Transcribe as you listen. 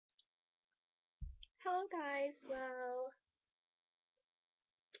Hello guys, well,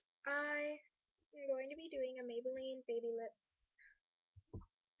 I am going to be doing a Maybelline Baby Lips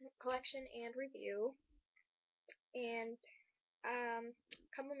collection and review, and a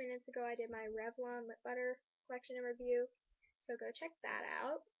couple minutes ago I did my Revlon lip butter collection and review, so go check that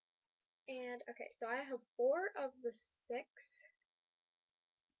out. And okay, so I have 4 of the 6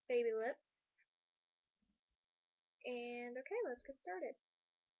 baby lips, and okay, let's get started.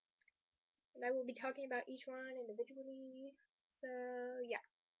 And I will be talking about each one individually, so yeah.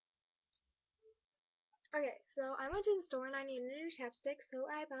 Okay, so I went to the store and I needed a new chapstick, so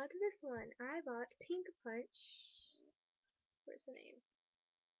I bought this one. I bought Pink Punch. Where's the name?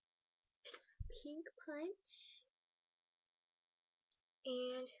 Pink Punch.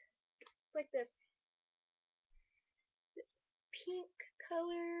 And like this pink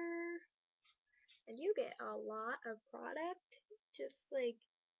color. And you get a lot of product just like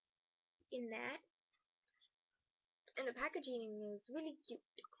in that. And the packaging is really cute.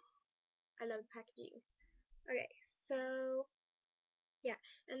 I love the packaging. Okay, so yeah,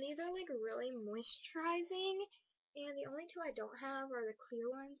 and these are like really moisturizing, and the only 2 I don't have are the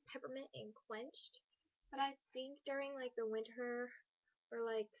clear ones, Peppermint and Quenched. But I think during like the winter or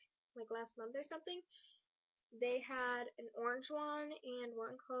like last month or something, they had an orange one and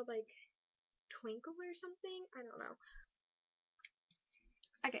one called like Twinkle or something. I don't know.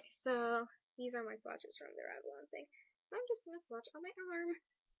 Okay, so these are my swatches from the Revlon thing. I'm just gonna swatch on my arm.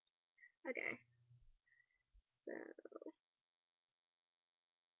 Okay, so let's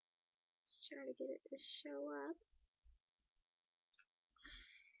try to get it to show up.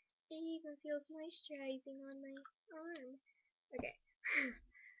 It even feels moisturizing on my arm. Okay.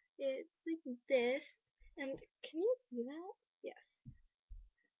 It's like this. And can you see that? Yes.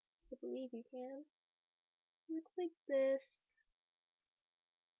 I believe you can. It looks like this.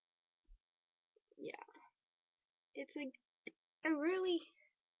 Yeah. It's like a really,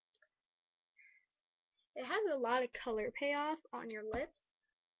 it has a lot of color payoff on your lips.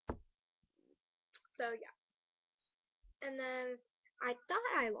 So yeah. And then I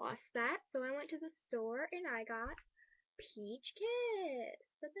thought I lost that, so I went to the store and I got Peach Kiss.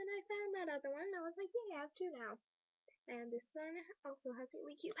 But then I found that other one and I was like, yeah, I have 2 now. And this one also has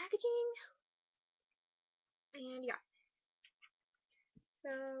really cute packaging. And yeah. So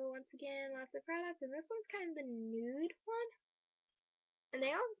once again, lots of products, and this one's kind of the nude one. And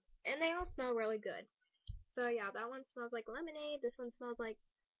they all smell really good. So yeah, that one smells like lemonade. This one smells like,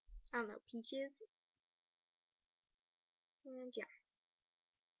 I don't know, peaches. And yeah.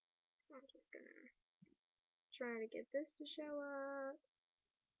 So I'm just gonna try to get this to show up.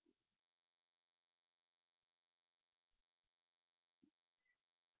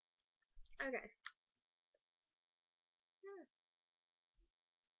 Okay. Yeah.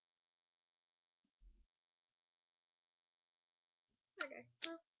 Okay.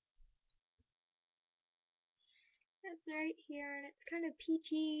 Well, that's right here, and it's kind of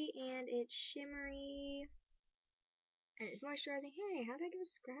peachy, and it's shimmery, and it's moisturizing. Hey, how did I get a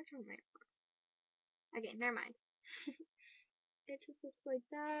scratch on my arm? Okay, never mind. It just looks like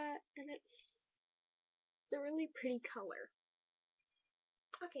that, and it's a really pretty color.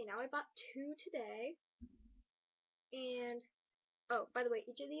 Okay, now I bought 2 today, and oh, by the way,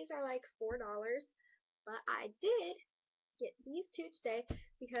 each of these are like $4, but I did get these 2 today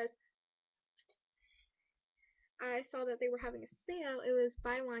because I saw that they were having a sale. It was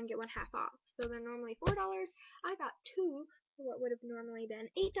buy one get one half off. So they're normally $4. I got 2 for what would have normally been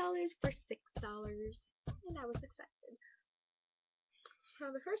 $8 for $6, and I was accepted. So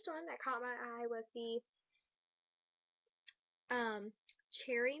the first one that caught my eye was the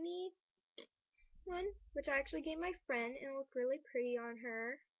Cherry Me one, which I actually gave my friend, and it looked really pretty on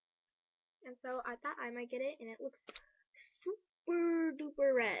her. And so I thought I might get it, and it looks super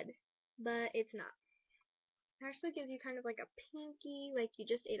duper red, but it's not. It actually gives you kind of like a pinky, like you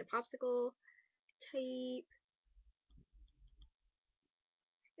just ate a popsicle type.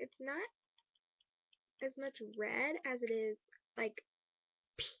 It's not as much red as it is like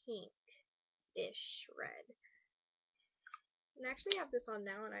pink-ish red. And I actually have this on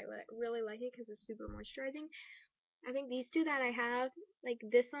now, and I really like it because it's super moisturizing. I think these 2 that I have, like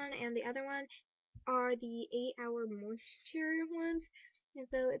this one and the other one, are the 8-hour moisture ones. And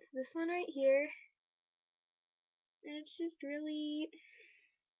so it's this one right here. And it's just really,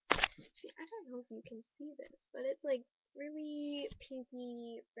 see, I don't know if you can see this, but it's like really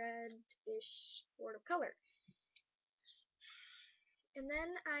pinky, red-ish sort of color. And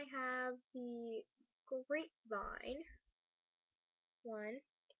then I have the grapevine one,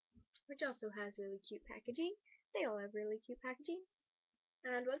 which also has really cute packaging. They all have really cute packaging.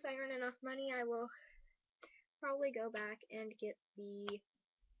 And once I earn enough money, I will probably go back and get the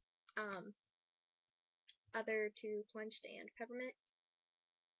other two Flinched and Peppermint.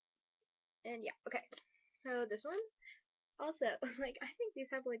 And yeah, okay. So this one, also, like, I think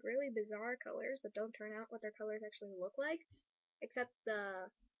these have like really bizarre colors, but don't turn out what their colors actually look like, except the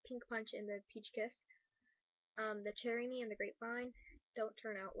Pink Punch and the Peach Kiss. The Cherry Me and the Grapevine don't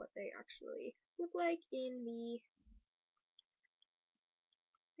turn out what they actually look like in the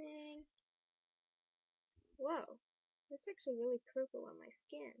thing. Whoa, this is actually really purple on my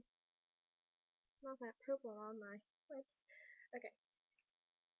skin. Not that purple on my lips. Okay,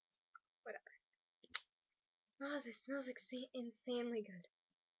 whatever. Oh, this smells like insanely good.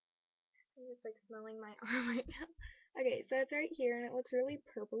 I'm just like smelling my arm right now. Okay, so it's right here and it looks really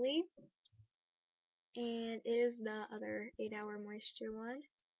purpley. And it is the other 8-hour moisture one.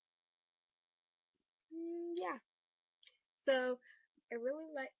 Yeah. So I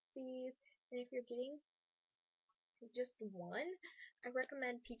really like these, and if you're getting just one, I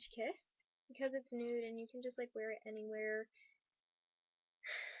recommend Peach Kiss because it's nude and you can just like wear it anywhere.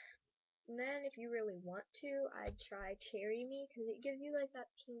 And then if you really want to, I'd try Cherry Me because it gives you like that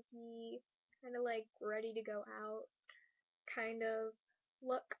pinky, kind of like ready to go out kind of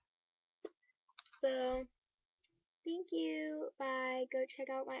look. So thank you. Bye. Go check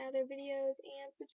out my other videos and subscribe.